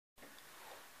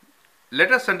let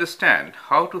us understand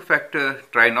how to factor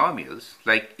trinomials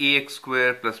like ax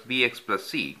squared plus bx plus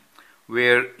c,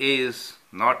 where a is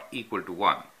not equal to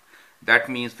 1. That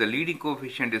means the leading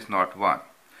coefficient is not 1.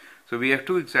 So we have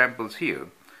two examples here.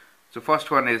 So first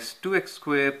one is 2x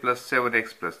squared plus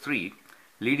 7x plus 3.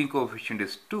 Leading coefficient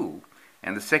is 2.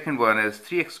 And the second one is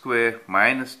 3x squared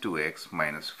minus 2x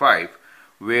minus 5,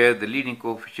 where the leading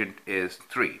coefficient is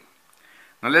 3.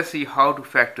 Now let's see how to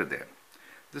factor them.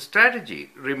 The strategy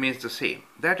remains the same.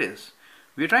 That is,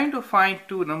 we are trying to find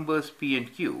two numbers p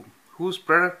and q whose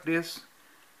product is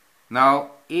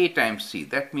now a times c.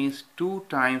 That means 2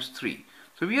 times 3.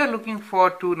 So we are looking for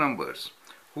two numbers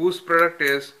whose product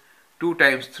is 2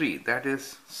 times 3. That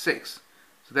is 6.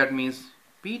 So that means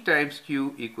p times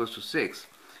q equals to 6,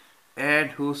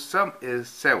 and whose sum is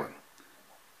 7.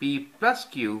 P plus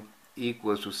q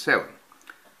equals to 7.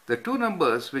 The two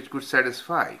numbers which could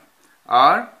satisfy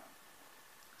are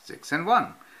 6 and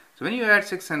 1. So when you add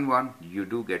 6 and 1, you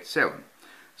do get 7.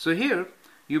 So here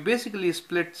you basically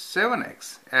split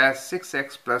 7x as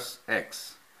 6x plus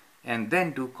x and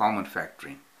then do common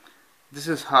factoring. This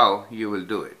is how you will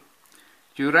do it.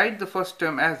 You write the first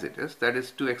term as it is, that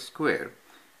is 2x squared,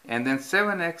 and then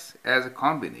 7x as a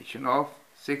combination of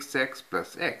 6x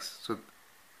plus x. So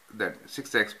that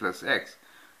 6x plus x,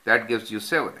 that gives you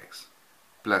 7x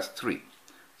plus 3.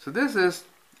 So this is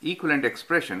equivalent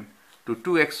expression to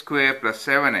 2x squared plus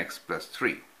 7x plus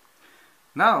 3.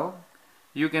 Now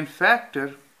you can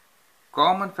factor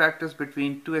common factors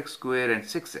between 2x squared and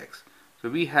 6x. So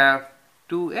we have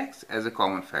 2x as a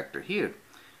common factor here.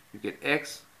 You get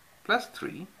x plus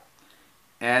 3,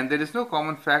 and there is no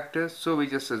common factor, so we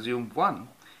just assume 1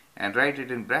 and write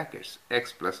it in brackets,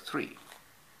 x plus 3.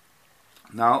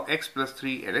 Now x plus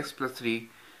 3 and x plus 3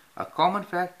 are common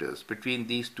factors between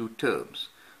these two terms.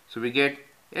 So we get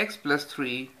x plus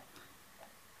 3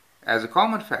 as a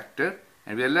common factor,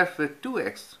 and we are left with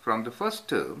 2x from the first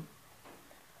term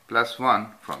plus 1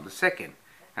 from the second.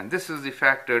 And this is the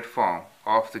factored form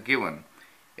of the given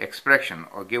expression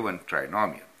or given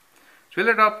trinomial. So we'll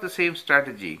adopt the same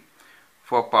strategy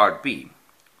for part B.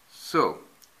 So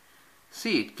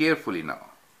see it carefully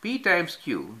now. P times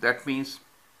q, that means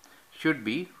should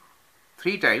be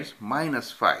 3 times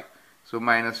minus 5, so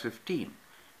minus 15.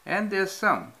 And their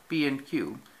sum, p and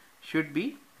q, should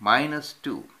be minus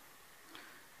 2.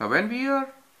 Now when we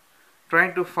are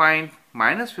trying to find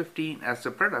minus 15 as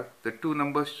the product, the two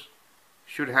numbers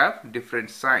should have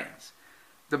different signs.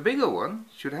 The bigger one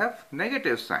should have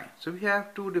negative sign. So we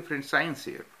have two different signs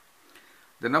here.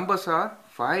 The numbers are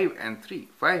 5 and 3.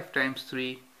 5 times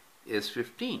 3 is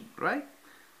 15, right?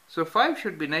 So 5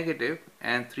 should be negative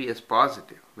and 3 is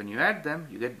positive. When you add them,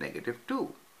 you get negative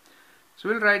 2. So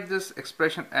we'll write this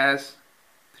expression as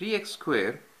 3x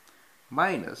squared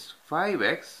minus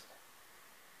 5x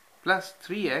plus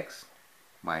 3x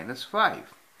minus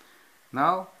 5.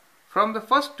 Now from the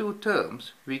first two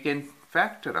terms we can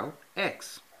factor out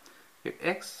x. Get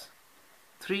x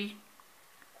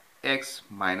 3x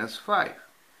minus 5.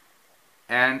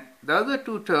 And the other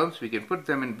two terms we can put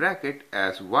them in bracket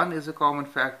as 1 is a common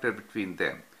factor between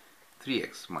them,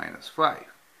 3x minus 5.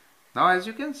 Now as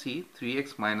you can see,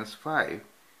 3x minus 5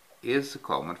 is a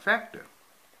common factor.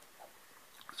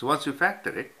 So once you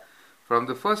factor it, from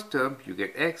the first term you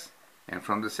get x, and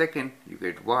from the second you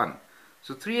get 1.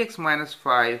 So 3x minus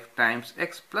 5 times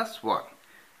x plus 1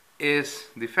 is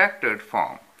the factored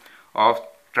form of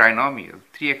trinomial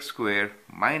 3x squared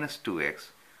minus 2x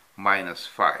minus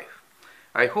 5.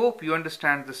 I hope you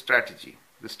understand the strategy.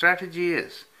 The strategy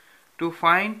is to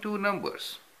find two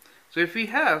numbers. So if we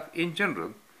have in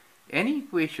general any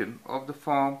equation of the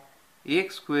form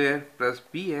ax squared plus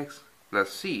bx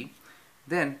plus c,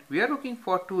 then we are looking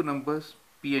for two numbers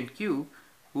p and q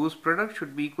whose product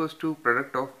should be equals to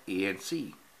product of a and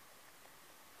c,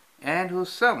 and whose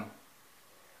sum,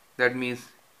 that means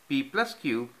p plus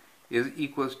q, is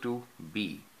equals to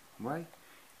b. Why?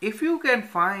 If you can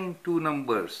find two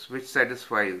numbers which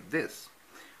satisfy this,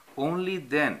 only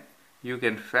then you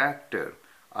can factor.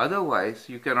 Otherwise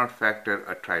you cannot factor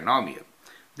a trinomial.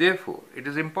 Therefore it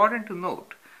is important to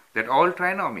note that all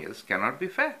trinomials cannot be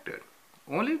factored.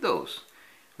 Only those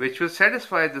which will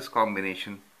satisfy this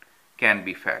combination can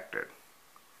be factored.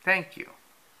 Thank you.